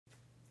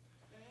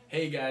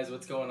Hey guys,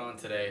 what's going on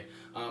today?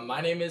 My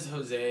name is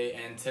Jose,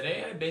 and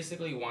today I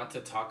basically want to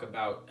talk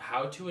about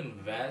how to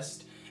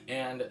invest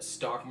and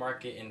stock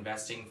market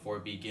investing for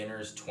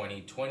beginners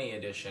 2020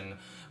 edition.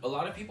 A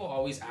lot of people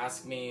always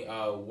ask me,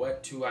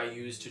 what do I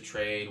use to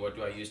trade? What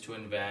do I use to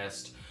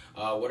invest?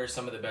 What are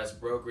some of the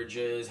best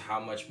brokerages? How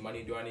much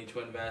money do I need to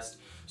invest?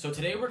 So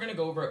today we're going to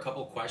go over a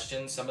couple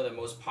questions, some of the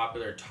most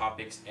popular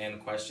topics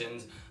and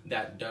questions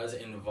that does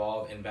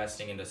involve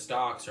investing into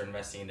stocks or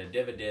investing into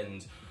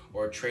dividends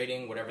or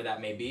trading, whatever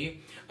that may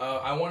be.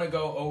 I want to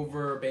go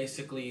over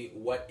basically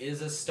what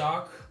is a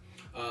stock,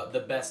 the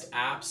best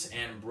apps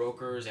and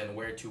brokers and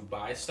where to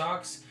buy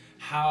stocks,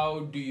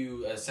 how do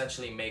you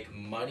essentially make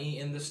money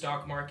in the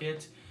stock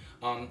market,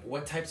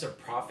 what types of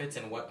profits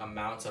and what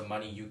amounts of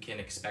money you can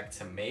expect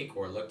to make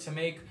or look to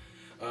make,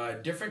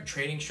 different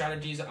trading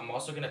strategies. I'm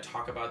also going to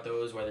talk about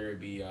those, whether it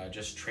be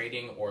just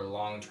trading or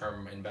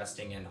long-term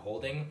investing and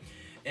holding.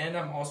 And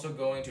I'm also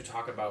going to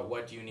talk about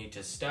what do you need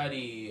to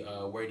study,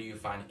 where do you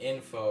find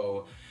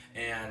info,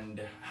 and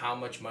how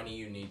much money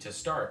you need to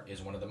start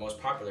is one of the most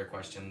popular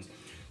questions.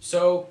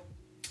 So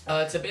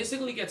to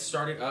basically get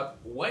started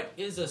up, what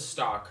is a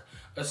stock?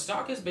 A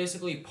stock is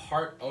basically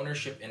part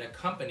ownership in a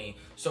company.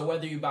 So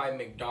whether you buy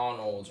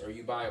McDonald's or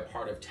you buy a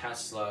part of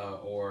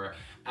Tesla or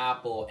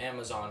Apple,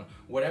 Amazon,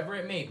 whatever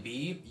it may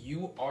be,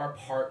 you are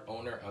part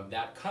owner of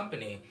that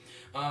company.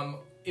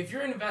 If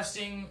you're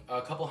investing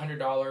a couple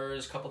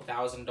 $100s, couple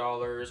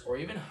 $1,000s, or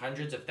even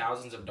hundreds of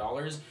thousands of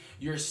dollars,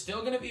 you're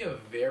still going to be a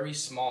very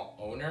small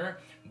owner,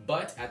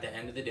 but at the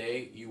end of the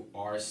day, you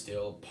are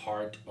still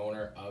part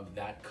owner of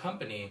that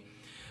company.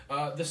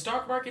 The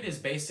stock market is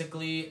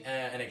basically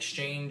an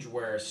exchange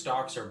where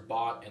stocks are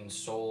bought and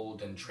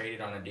sold and traded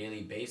on a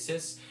daily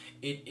basis.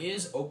 It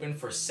is open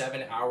for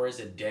 7 hours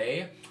a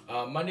day,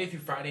 Monday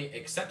through Friday,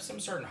 except some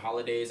certain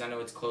holidays. I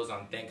know it's closed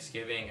on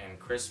Thanksgiving and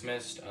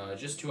Christmas,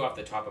 just two off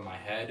the top of my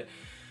head.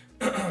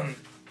 And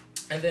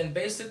then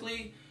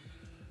basically,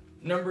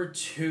 number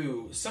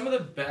two, some of the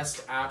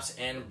best apps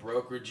and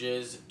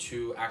brokerages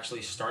to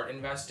actually start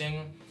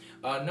investing.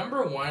 My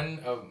number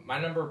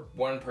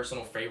one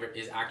personal favorite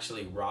is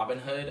actually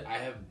Robinhood.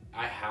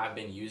 I have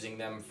been using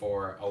them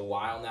for a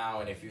while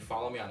now, and if you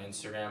follow me on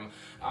Instagram,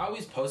 I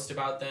always post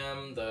about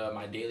them,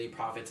 my daily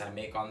profits I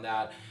make on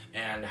that,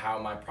 and how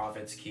my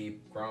profits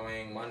keep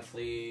growing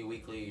monthly,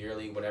 weekly,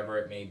 yearly, whatever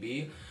it may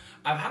be.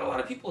 I've had a lot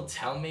of people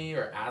tell me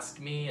or ask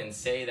me and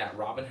say that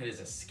Robinhood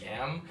is a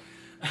scam.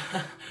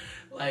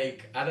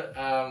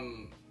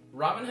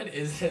 Robinhood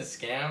is a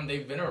scam.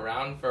 They've been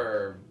around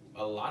for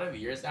a lot of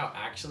years now,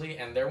 actually,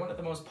 and they're one of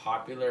the most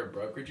popular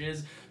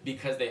brokerages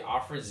because they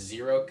offer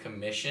zero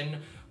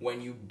commission when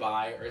you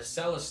buy or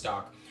sell a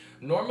stock.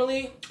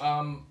 Normally,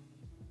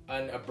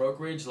 a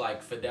brokerage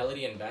like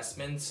Fidelity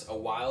Investments, a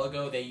while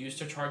ago, they used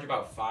to charge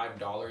about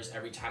 $5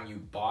 every time you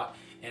bought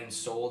and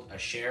sold a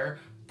share,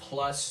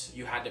 plus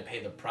you had to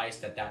pay the price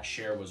that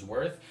share was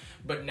worth.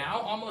 But now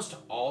almost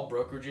all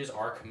brokerages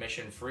are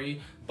commission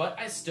free, but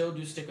I still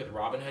do stick with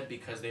Robinhood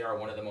because they are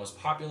one of the most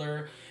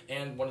popular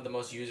and one of the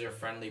most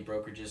user-friendly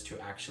brokerages to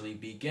actually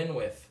begin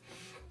with.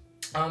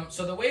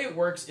 So the way it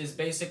works is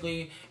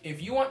basically,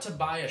 if you want to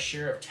buy a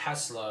share of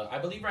Tesla, I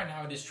believe right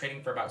now it is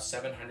trading for about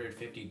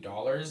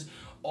 $750.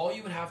 All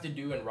you would have to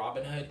do in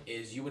Robinhood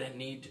is you would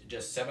need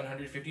just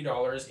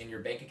 $750 in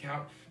your bank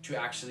account to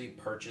actually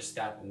purchase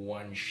that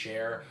one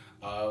share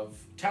of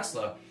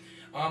Tesla.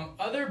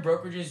 Other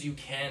brokerages you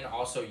can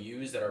also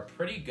use that are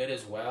pretty good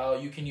as well.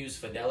 You can use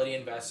Fidelity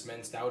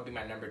Investments. That would be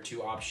my number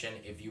two option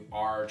if you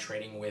are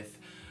trading with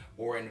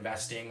or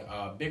investing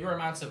bigger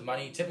amounts of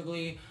money,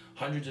 typically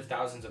hundreds of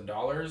thousands of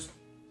dollars.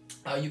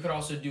 You could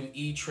also do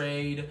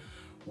E-Trade,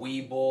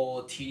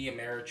 Webull, TD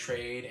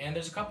Ameritrade, and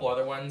there's a couple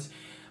other ones.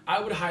 I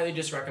would highly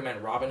just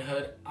recommend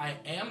Robinhood. I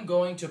am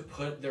going to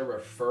put the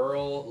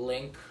referral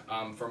link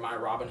for my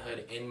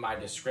Robinhood in my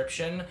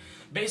description.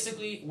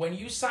 Basically, when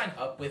you sign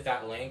up with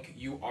that link,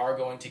 you are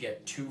going to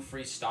get 2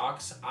 free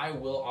stocks. I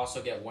will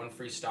also get 1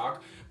 free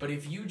stock, but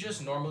if you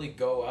just normally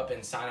go up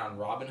and sign on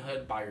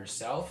Robinhood by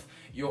yourself,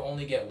 you'll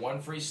only get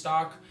 1 free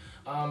stock.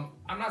 I'm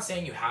not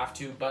saying you have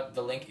to, but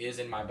the link is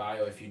in my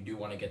bio if you do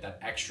want to get that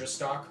extra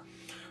stock.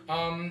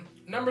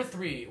 Number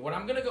 3, what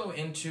I'm going to go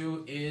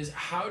into is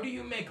how do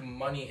you make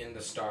money in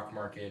the stock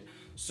market?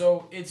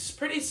 So it's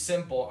pretty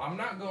simple. I'm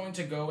not going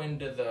to go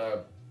into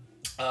the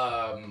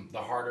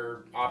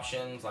harder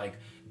options like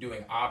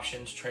doing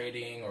options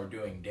trading or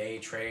doing day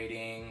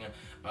trading,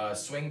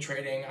 swing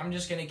trading. I'm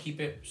just going to keep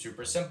it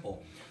super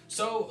simple.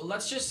 So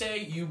let's just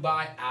say you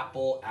buy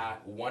Apple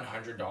at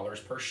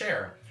 $100 per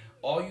share.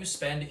 All you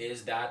spend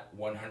is that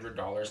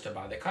 $100 to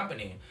buy the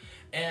company.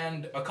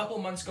 And a couple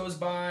months goes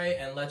by,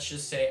 and let's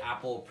just say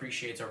Apple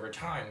appreciates over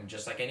time,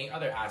 just like any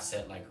other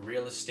asset like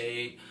real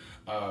estate,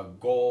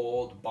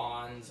 gold,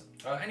 bonds,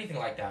 anything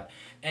like that.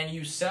 And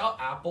you sell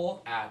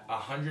Apple at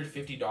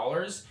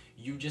 $150,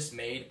 you just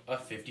made a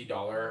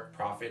 $50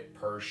 profit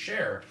per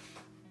share.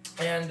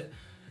 And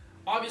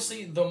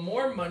obviously, the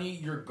more money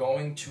you're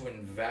going to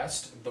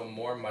invest, the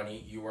more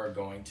money you are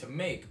going to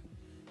make.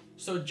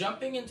 So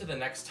jumping into the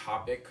next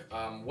topic,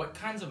 what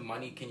kinds of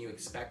money can you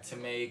expect to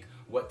make?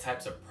 What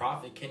types of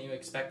profit can you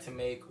expect to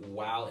make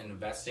while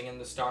investing in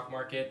the stock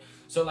market?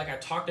 So like I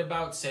talked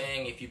about,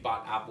 saying if you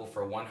bought Apple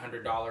for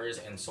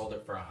 $100 and sold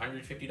it for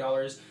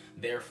 $150,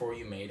 therefore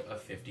you made a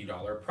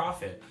 $50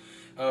 profit.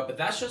 But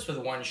that's just with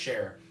one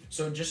share.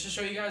 So just to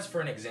show you guys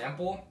for an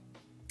example,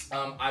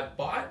 I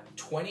bought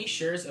 20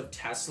 shares of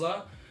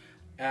Tesla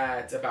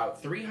at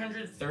about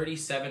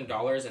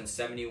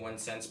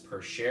 $337.71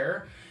 per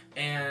share,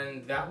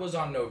 and that was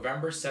on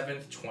November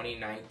 7th,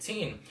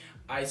 2019.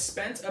 I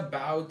spent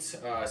about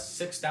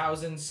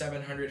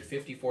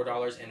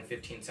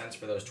 $6,754.15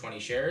 for those 20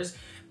 shares,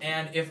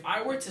 and if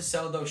I were to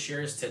sell those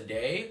shares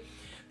today,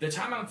 the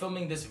time I'm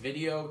filming this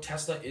video,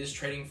 Tesla is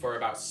trading for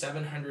about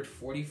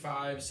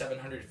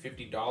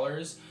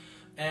 $750,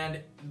 and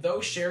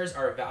those shares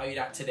are valued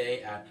at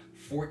today at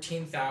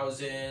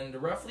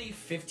 $14,000, roughly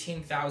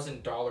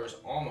 $15,000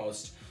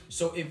 almost.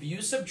 So if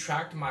you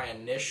subtract my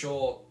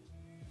initial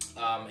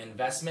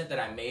investment that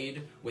I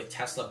made with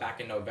Tesla back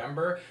in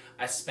November,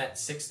 I spent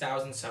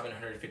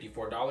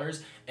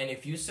 $6,754, and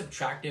if you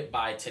subtract it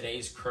by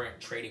today's current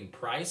trading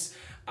price,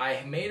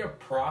 I made a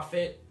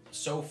profit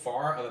so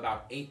far of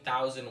about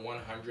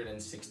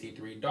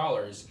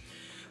 $8,163.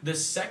 The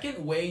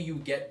second way you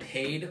get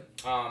paid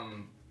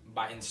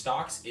in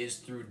stocks is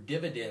through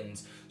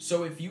dividends.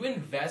 So if you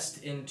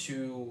invest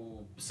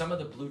into some of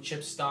the blue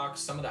chip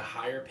stocks, some of the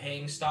higher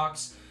paying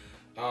stocks,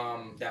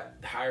 that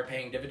higher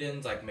paying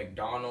dividends like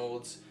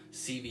McDonald's,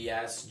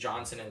 CVS,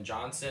 Johnson &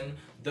 Johnson,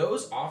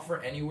 those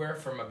offer anywhere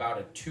from about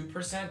a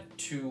 2%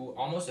 to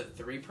almost a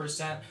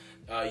 3%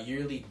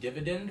 yearly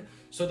dividend.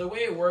 So the way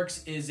it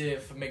works is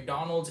if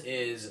McDonald's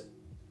is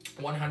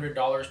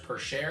 $100 per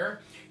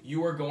share,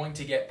 you are going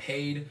to get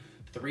paid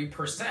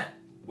 3%,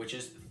 which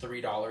is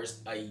 $3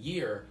 a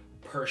year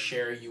per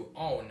share you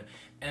own.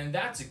 And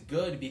that's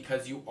good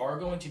because you are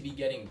going to be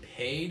getting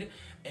paid,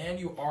 and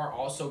you are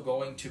also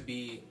going to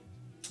be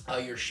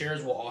your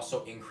shares will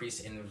also increase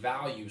in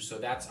value. So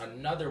that's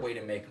another way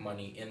to make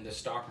money in the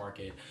stock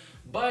market.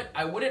 But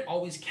I wouldn't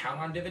always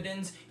count on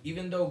dividends,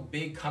 even though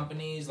big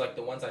companies like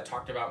the ones I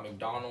talked about,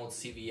 McDonald's,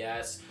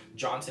 CVS,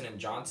 Johnson &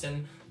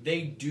 Johnson,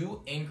 they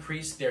do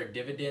increase their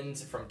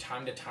dividends from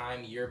time to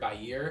time, year by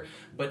year,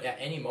 but at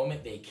any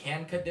moment they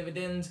can cut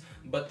dividends.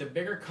 But the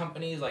bigger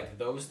companies like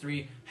those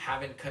three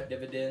haven't cut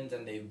dividends,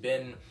 and they've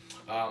been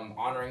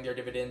honoring their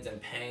dividends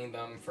and paying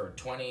them for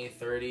 20,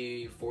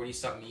 30, 40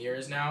 something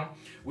years now,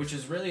 which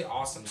is really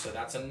awesome. So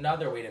that's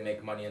another way to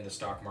make money in the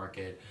stock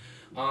market.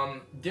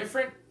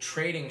 Different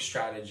trading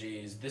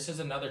strategies. This is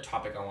another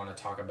topic I want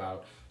to talk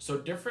about. So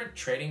different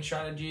trading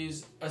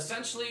strategies,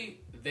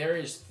 essentially there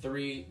is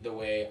three the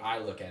way I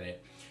look at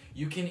it.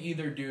 You can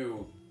either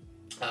do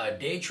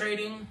day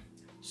trading,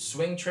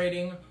 swing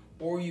trading,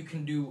 or you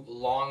can do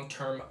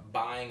long-term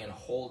buying and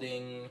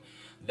holding.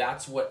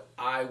 That's what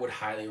I would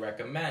highly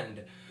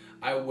recommend.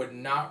 I would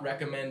not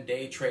recommend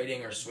day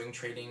trading or swing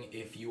trading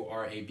if you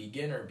are a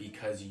beginner,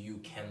 because you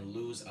can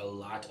lose a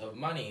lot of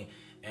money,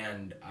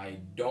 and I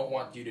don't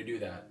want you to do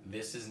that.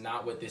 This is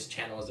not what this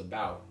channel is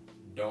about.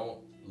 Don't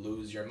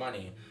lose your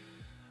money.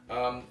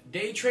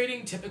 Day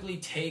trading typically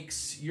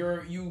takes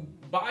you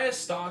buy a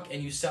stock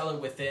and you sell it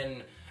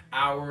within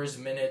hours,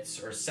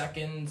 minutes, or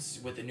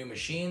seconds with the new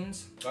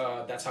machines.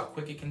 That's how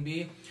quick it can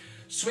be.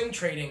 Swing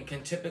trading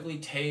can typically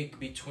take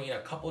between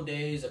a couple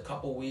days, a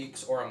couple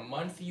weeks, or a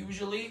month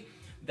usually,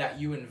 that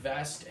you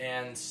invest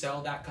and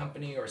sell that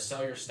company or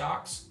sell your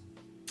stocks.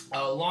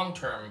 Long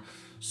term.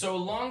 So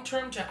long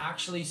term, to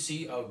actually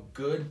see a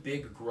good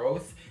big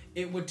growth,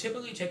 it would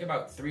typically take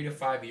about 3 to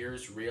 5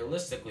 years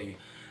realistically.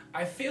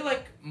 I feel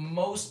like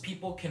most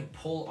people can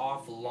pull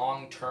off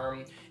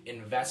long-term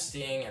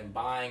investing and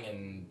buying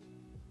and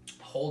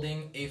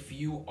holding if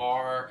you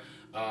are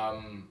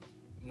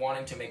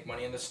wanting to make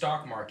money in the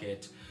stock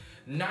market.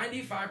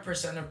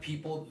 95% of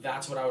people,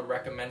 that's what I would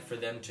recommend for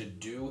them to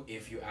do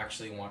if you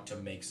actually want to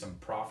make some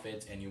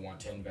profit and you want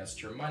to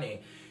invest your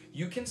money.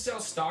 You can sell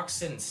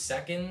stocks in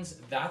seconds.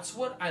 That's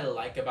what I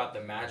like about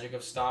the magic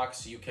of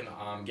stocks. You can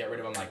get rid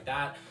of them like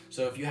that.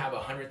 So if you have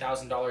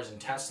 $100,000 in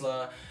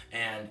Tesla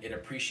and it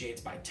appreciates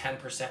by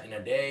 10% in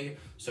a day,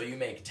 so you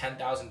make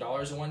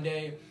 $10,000 in one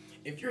day,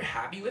 if you're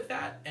happy with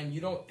that and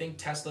you don't think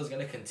Tesla is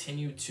going to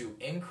continue to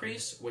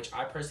increase, which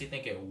I personally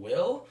think it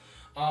will,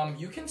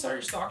 you can sell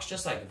your stocks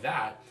just like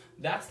that.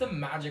 That's the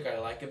magic I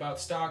like about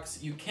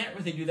stocks. You can't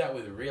really do that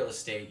with real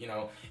estate. You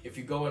know, if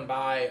you go and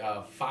buy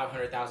a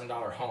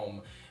 $500,000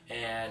 home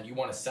and you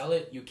want to sell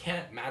it, you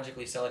can't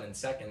magically sell it in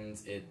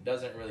seconds. It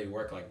doesn't really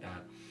work like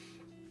that.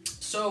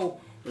 So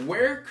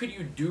where could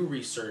you do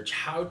research,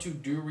 how to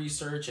do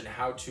research, and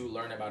how to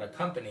learn about a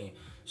company?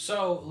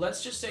 So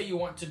let's just say you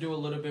want to do a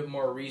little bit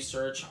more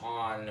research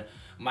on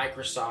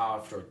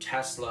Microsoft or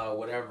Tesla,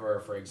 whatever,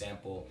 for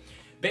example.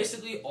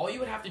 Basically, all you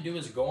would have to do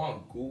is go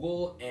on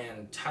Google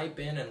and type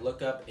in and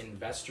look up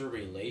investor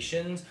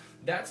relations.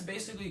 That's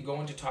basically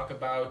going to talk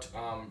about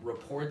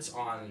reports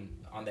on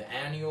the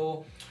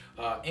annual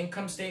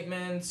income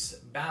statements,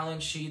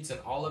 balance sheets, and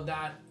all of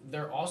that.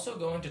 They're also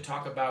going to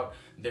talk about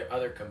their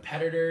other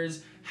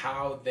competitors,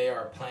 how they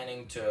are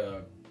planning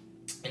to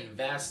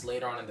invest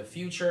later on in the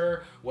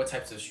future, what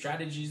types of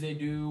strategies they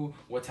do,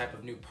 what type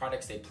of new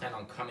products they plan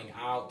on coming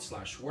out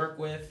 / work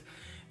with.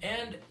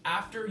 And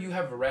after you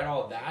have read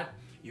all that,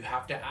 you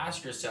have to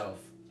ask yourself,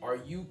 are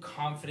you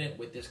confident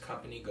with this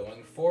company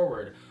going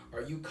forward?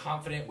 Are you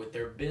confident with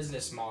their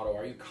business model?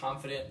 Are you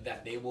confident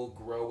that they will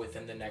grow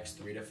within the next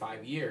 3 to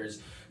 5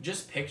 years?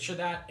 Just picture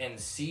that and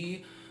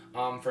see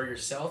for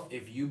yourself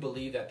if you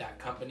believe that that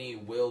company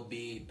will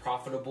be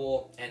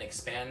profitable and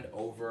expand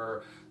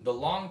over the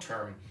long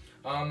term.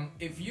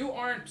 If you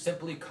aren't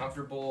simply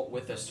comfortable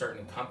with a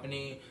certain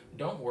company,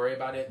 don't worry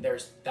about it.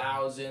 There's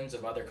thousands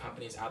of other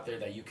companies out there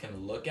that you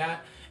can look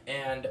at,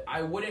 and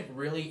I wouldn't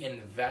really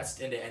invest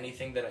into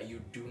anything that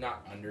you do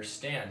not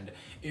understand.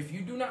 If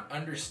you do not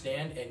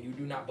understand and you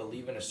do not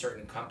believe in a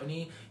certain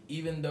company,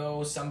 even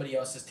though somebody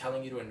else is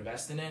telling you to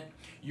invest in it,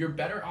 you're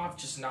better off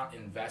just not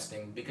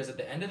investing, because at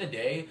the end of the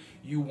day,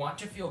 you want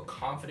to feel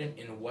confident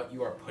in what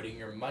you are putting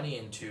your money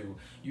into.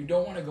 You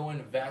don't want to go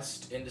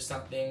invest into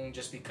something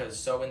just because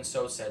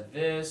so-and-so said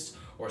this,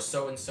 or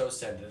so-and-so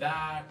said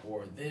that,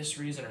 or this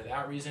reason or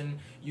that reason.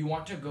 You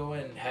want to go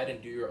ahead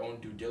and do your own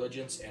due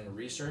diligence and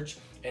research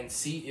and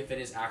see if it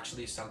is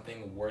actually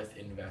something worth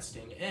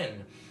investing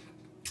in.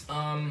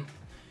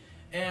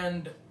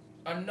 And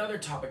another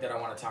topic that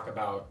I want to talk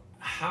about,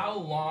 how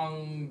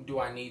long do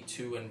I need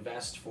to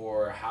invest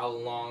for? How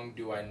long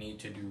do I need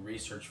to do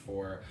research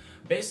for?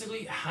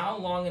 Basically, how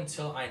long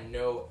until I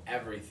know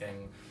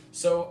everything?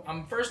 So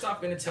I'm first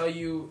off going to tell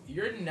you,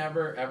 you're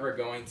never ever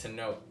going to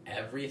know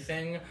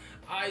everything.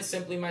 I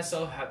simply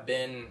myself have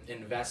been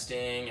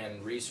investing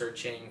and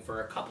researching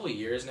for a couple of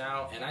years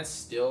now, and I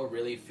still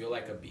really feel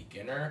like a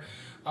beginner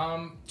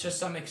to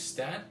some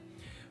extent.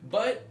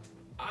 But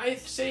I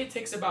say it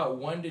takes about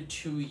 1 to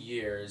 2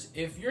 years.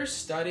 If you're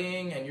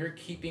studying and you're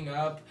keeping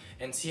up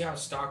and see how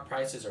stock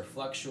prices are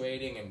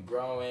fluctuating and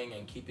growing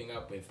and keeping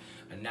up with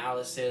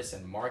analysis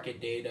and market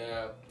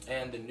data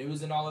and the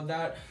news and all of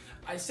that,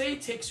 I say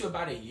it takes you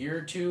about a year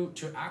or two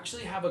to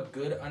actually have a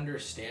good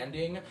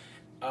understanding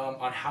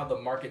on how the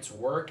markets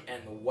work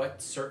and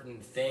what certain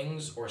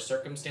things or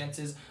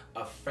circumstances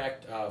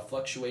affect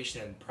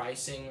fluctuation in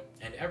pricing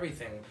and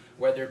everything,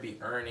 whether it be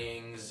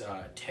earnings,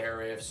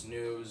 tariffs,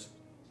 news,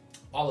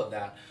 all of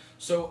that.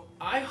 So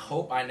I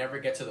hope I never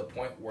get to the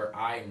point where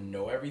I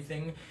know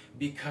everything,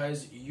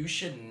 because you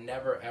should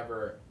never,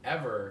 ever,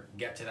 ever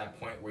get to that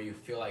point where you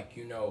feel like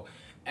you know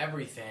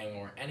everything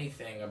or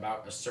anything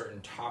about a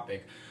certain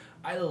topic.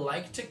 I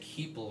like to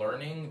keep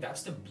learning.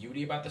 That's the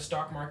beauty about the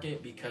stock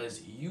market,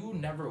 because you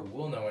never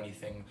will know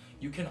anything.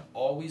 You can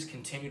always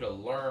continue to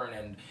learn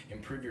and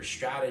improve your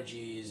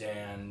strategies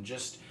and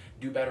just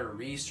do better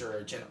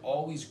research and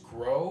always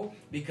grow,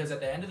 because at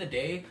the end of the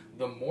day,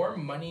 the more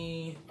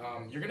money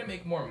you're gonna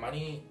make more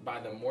money by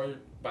the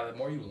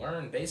more you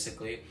learn.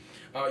 Basically,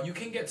 you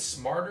can get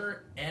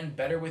smarter and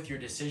better with your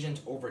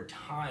decisions over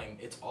time.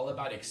 It's all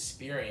about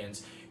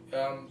experience.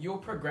 You'll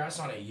progress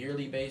on a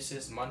yearly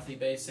basis, monthly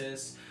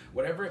basis,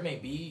 whatever it may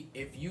be.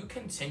 If you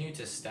continue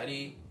to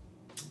study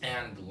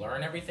and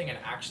learn everything and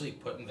actually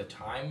put in the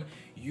time,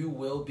 you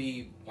will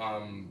be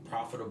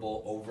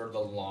profitable over the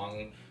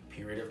long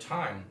period of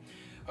time.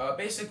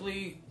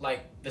 Basically,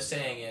 like the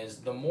saying is,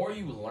 the more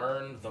you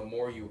learn, the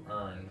more you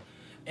earn.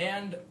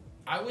 And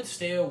I would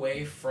stay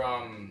away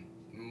from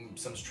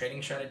some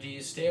trading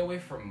strategies, stay away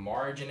from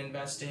margin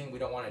investing. We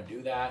don't want to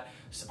do that.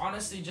 So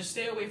honestly, just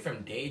stay away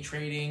from day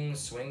trading,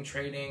 swing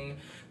trading,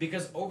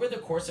 because over the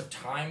course of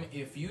time,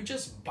 if you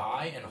just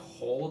buy and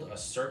hold a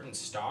certain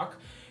stock,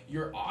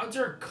 your odds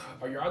are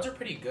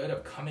pretty good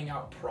of coming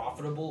out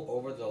profitable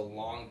over the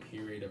long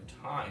period of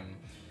time.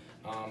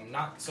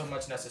 Not so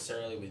much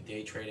necessarily with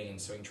day trading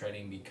and swing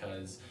trading,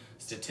 because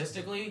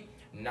statistically,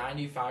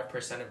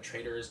 95% of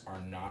traders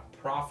are not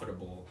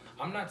profitable.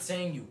 I'm not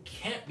saying you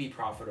can't be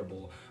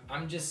profitable.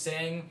 I'm just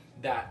saying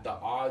that the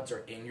odds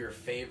are in your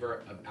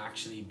favor of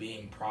actually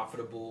being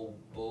profitable,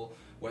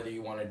 whether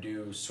you want to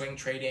do swing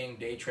trading,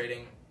 day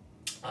trading,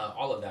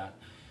 all of that.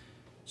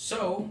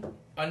 So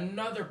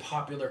another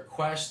popular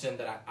question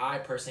that I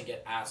personally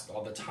get asked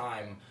all the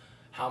time: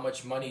 how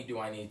much money do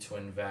I need to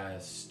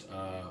invest?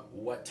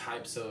 What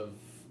types of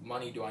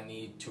money do I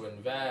need to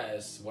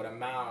invest? What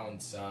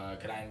amounts?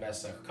 Could I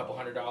invest a couple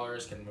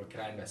 $100s? Can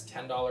I invest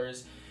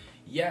 $10?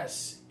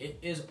 Yes, it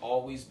is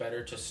always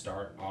better to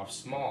start off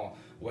small,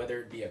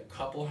 whether it be a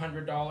couple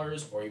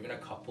 $100s or even a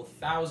couple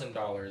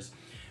 $1,000s.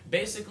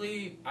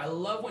 Basically, I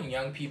love when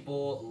young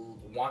people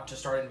want to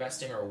start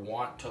investing or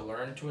want to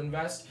learn to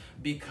invest,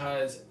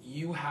 because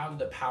you have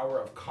the power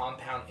of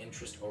compound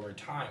interest over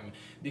time.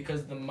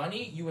 Because the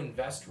money you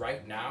invest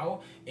right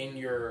now in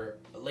your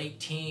late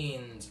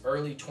teens,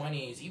 early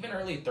 20s, even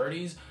early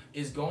 30s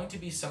is going to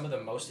be some of the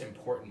most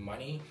important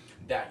money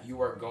that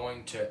you are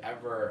going to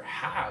ever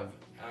have,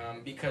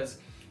 because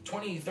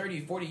 20,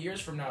 30, 40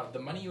 years from now, the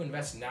money you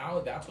invest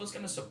now, that's what's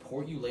going to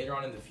support you later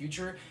on in the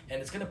future,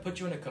 and it's going to put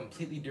you in a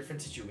completely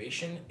different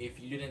situation if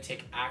you didn't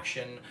take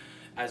action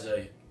as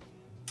a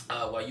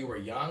while you were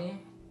young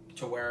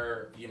to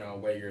where,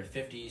 where you're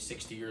 50,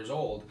 60 years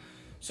old.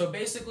 So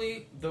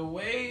basically, the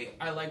way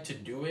I like to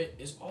do it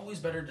is always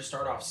better to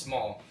start off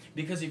small,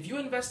 because if you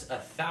invest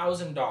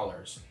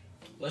 $1,000,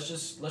 let's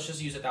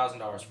just use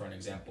 $1,000 for an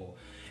example,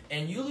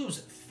 and you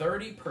lose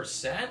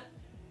 30%,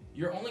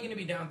 you're only going to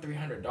be down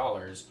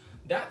 $300.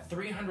 That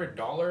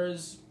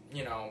 $300,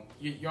 you're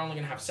only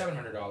going to have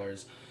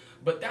 $700.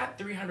 But that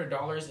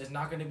 $300 is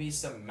not going to be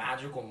some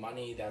magical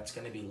money that's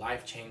going to be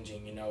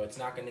life-changing. It's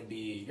not going to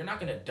be, you're not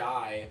going to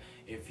die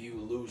if you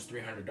lose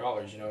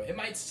 $300. It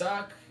might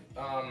suck.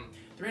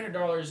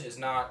 $300 is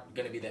not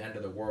going to be the end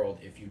of the world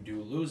if you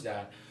do lose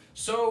that.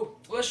 So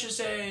let's just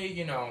say,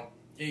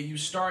 you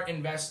start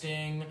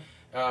investing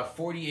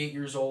 48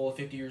 years old,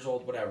 50 years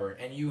old, whatever,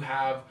 and you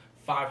have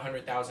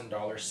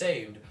 $500,000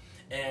 saved,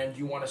 and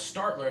you want to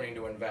start learning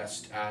to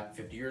invest at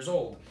 50 years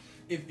old.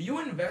 If you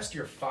invest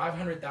your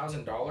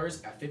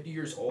 $500,000 at 50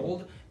 years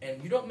old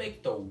and you don't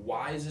make the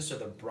wisest or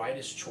the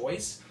brightest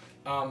choice,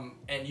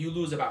 and you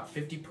lose about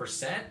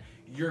 50%,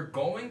 you're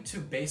going to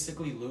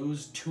basically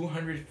lose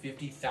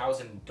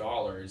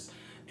 $250,000.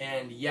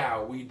 And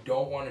yeah, we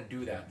don't want to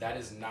do that. That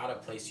is not a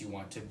place you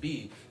want to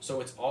be.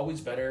 So it's always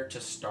better to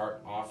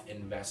start off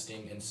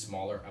investing in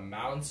smaller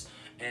amounts.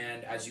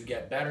 And as you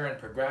get better and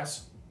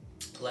progress,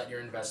 let your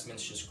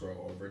investments just grow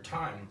over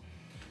time.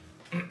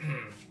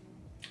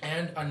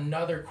 And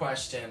another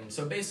question.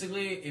 So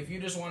basically, if you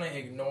just want to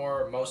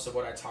ignore most of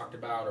what I talked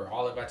about or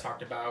all of I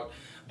talked about,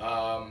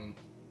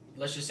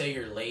 let's just say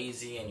you're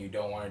lazy and you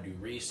don't want to do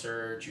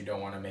research, you don't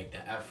want to make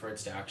the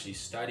efforts to actually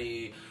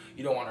study,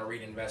 you don't want to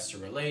read investor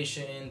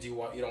relations, you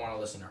don't want to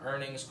listen to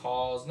earnings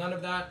calls, none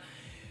of that.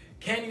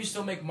 Can you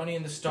still make money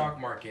in the stock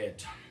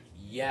market?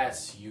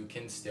 Yes, you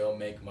can still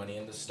make money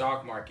in the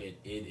stock market.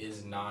 It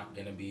is not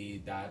going to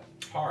be that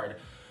hard.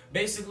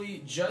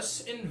 Basically,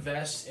 just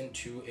invest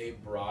into a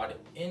broad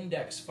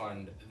index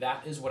fund.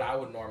 That is what I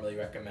would normally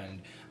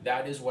recommend.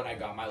 That is what I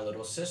got my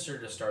little sister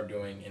to start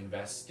doing,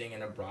 investing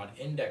in a broad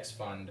index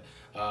fund.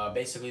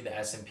 Basically, the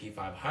S&P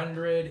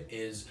 500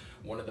 is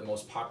one of the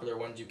most popular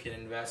ones you can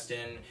invest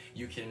in.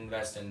 You can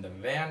invest in the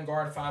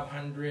Vanguard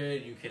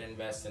 500. You can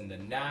invest in the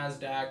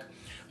NASDAQ.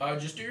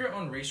 Just do your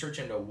own research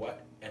into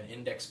what an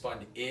index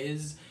fund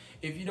is.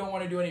 If you don't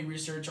want to do any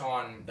research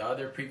on the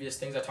other previous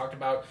things I talked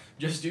about,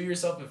 just do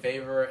yourself a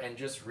favor and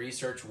just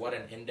research what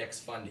an index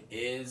fund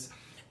is.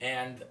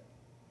 And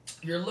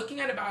you're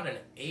looking at about an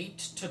 8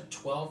 to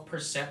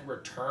 12%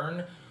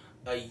 return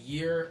a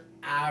year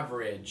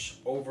average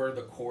over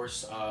the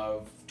course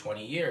of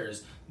 20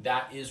 years.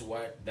 That is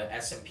what the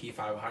S&P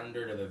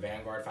 500 or the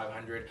Vanguard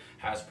 500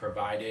 has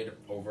provided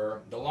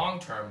over the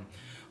long term.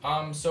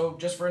 So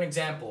just for an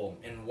example,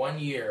 in 1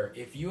 year,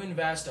 if you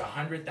invest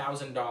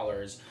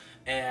 $100,000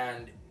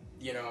 and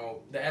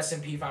the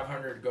S&P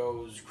 500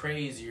 goes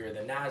crazy or the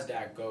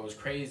NASDAQ goes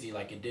crazy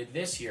like it did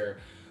this year,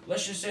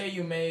 let's just say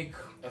you make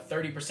a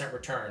 30%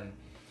 return.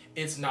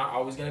 It's not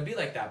always going to be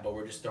like that, but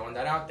we're just throwing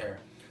that out there.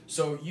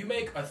 So you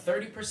make a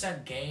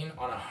 30% gain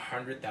on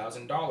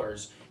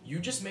 $100,000. You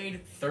just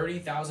made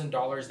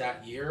 $30,000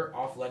 that year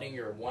off letting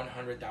your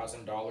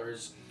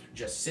 $100,000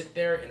 just sit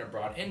there in a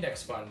broad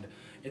index fund.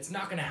 It's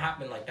not going to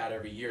happen like that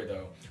every year,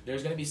 though.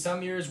 There's going to be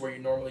some years where you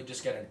normally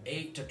just get an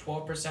 8 to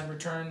 12%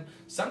 return.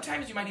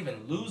 Sometimes you might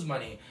even lose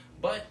money,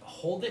 but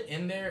hold it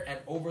in there, and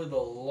over the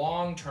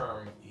long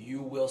term,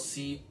 you will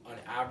see an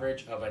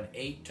average of an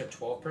 8 to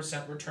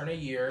 12% return a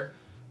year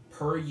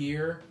per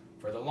year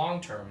for the long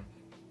term.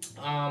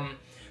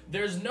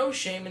 There's no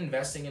shame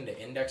investing into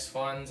index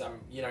funds.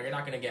 You're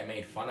not going to get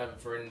made fun of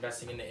for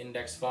investing into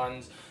index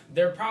funds.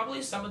 They're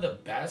probably some of the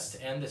best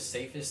and the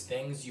safest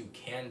things you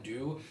can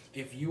do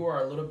if you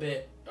are a little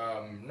bit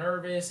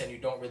nervous and you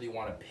don't really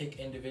want to pick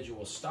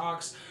individual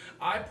stocks.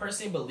 I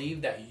personally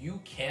believe that you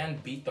can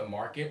beat the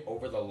market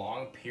over the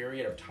long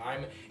period of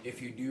time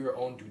if you do your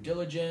own due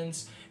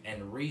diligence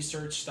and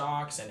research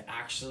stocks and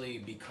actually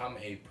become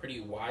a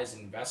pretty wise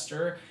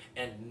investor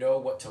and know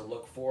what to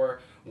look for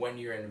when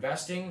you're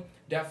investing.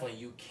 Definitely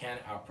you can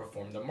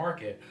outperform the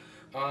market.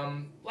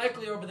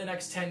 Likely over the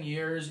next 10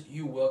 years,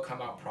 you will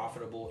come out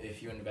profitable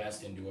if you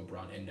invest into a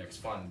broad index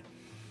fund.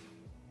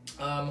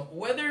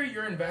 Whether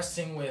you're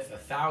investing with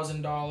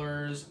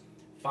 $1,000,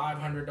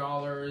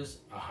 $500,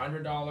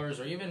 $100,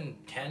 or even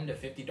 $10 to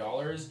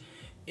 $50,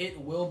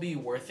 it will be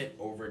worth it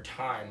over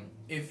time.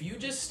 If you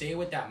just stay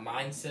with that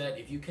mindset,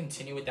 if you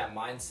continue with that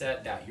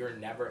mindset that you're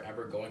never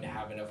ever going to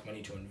have enough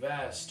money to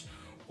invest,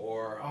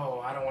 or,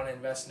 oh, I don't want to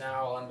invest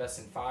now, I'll invest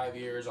in 5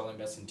 years, I'll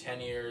invest in 10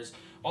 years,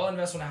 I'll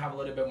invest when I have a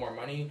little bit more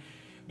money.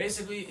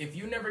 Basically, if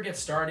you never get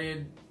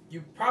started,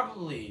 you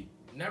probably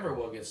never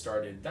will get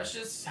started. That's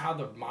just how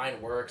the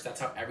mind works. That's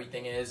how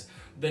everything is.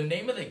 The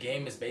name of the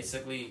game is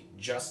basically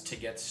just to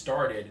get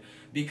started,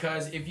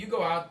 because if you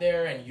go out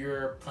there and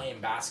you're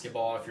playing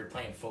basketball, if you're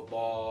playing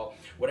football,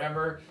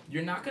 whatever,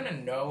 you're not going to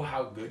know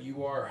how good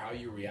you are or how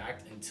you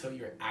react until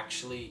you're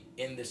actually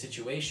in the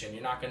situation.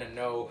 You're not going to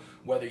know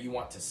whether you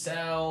want to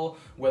sell,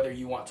 whether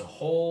you want to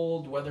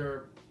hold,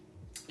 whether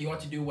you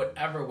want to do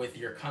whatever with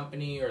your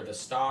company or the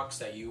stocks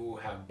that you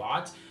have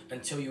bought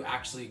until you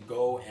actually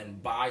go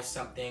and buy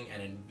something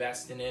and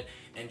invest in it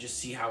and just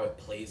see how it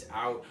plays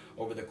out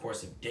over the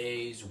course of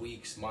days,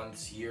 weeks,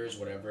 months, years,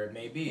 whatever it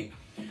may be.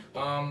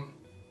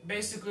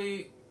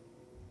 Basically,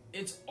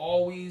 it's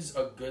always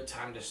a good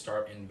time to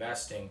start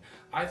investing.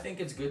 I think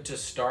it's good to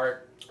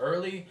start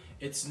early.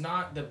 It's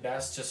not the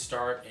best to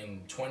start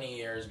in 20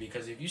 years,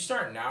 because if you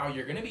start now,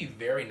 you're going to be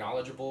very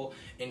knowledgeable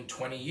in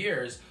 20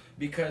 years,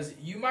 because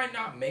you might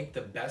not make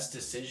the best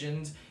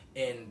decisions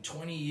in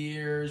 20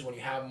 years. When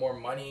you have more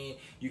money,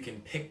 you can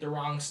pick the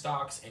wrong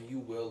stocks and you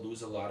will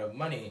lose a lot of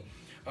money.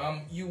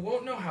 You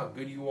won't know how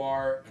good you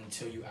are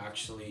until you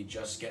actually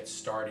just get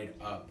started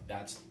up.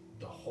 That's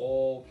the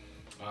whole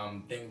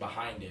thing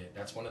behind it.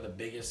 That's one of the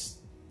biggest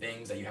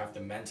things that you have to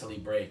mentally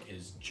break,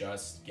 is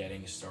just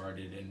getting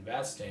started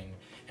investing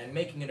and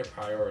making it a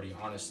priority,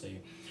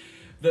 honestly.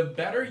 The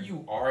better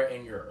you are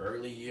in your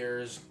early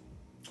years,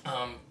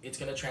 it's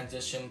going to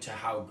transition to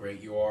how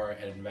great you are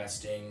at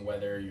investing,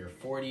 whether you're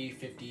 40,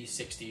 50,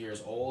 60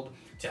 years old,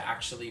 to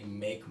actually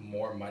make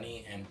more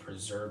money and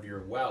preserve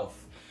your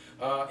wealth.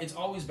 It's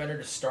always better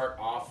to start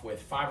off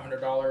with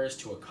 $500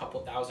 to a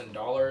couple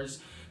 $1,000s.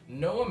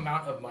 No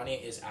amount of money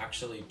is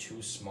actually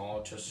too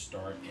small to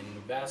start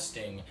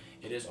investing.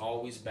 It is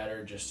always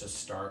better just to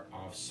start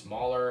off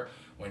smaller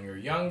when you're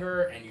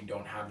younger and you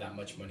don't have that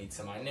much money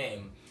to my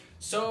name.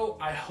 So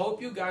I hope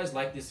you guys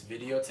liked this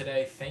video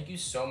today. Thank you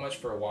so much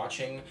for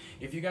watching.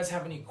 If you guys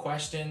have any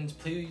questions,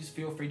 please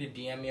feel free to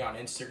DM me on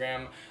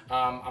Instagram.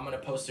 I'm going to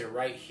post it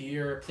right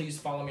here. Please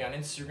follow me on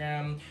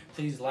Instagram.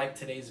 Please like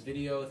today's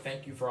video.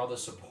 Thank you for all the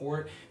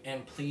support,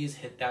 and please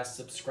hit that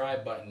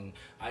subscribe button.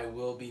 I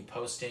will be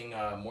posting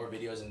more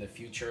videos in the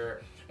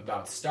future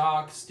about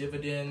stocks,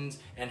 dividends,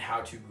 and how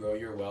to grow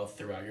your wealth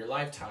throughout your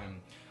lifetime.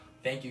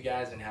 Thank you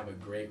guys, and have a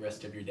great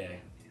rest of your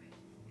day.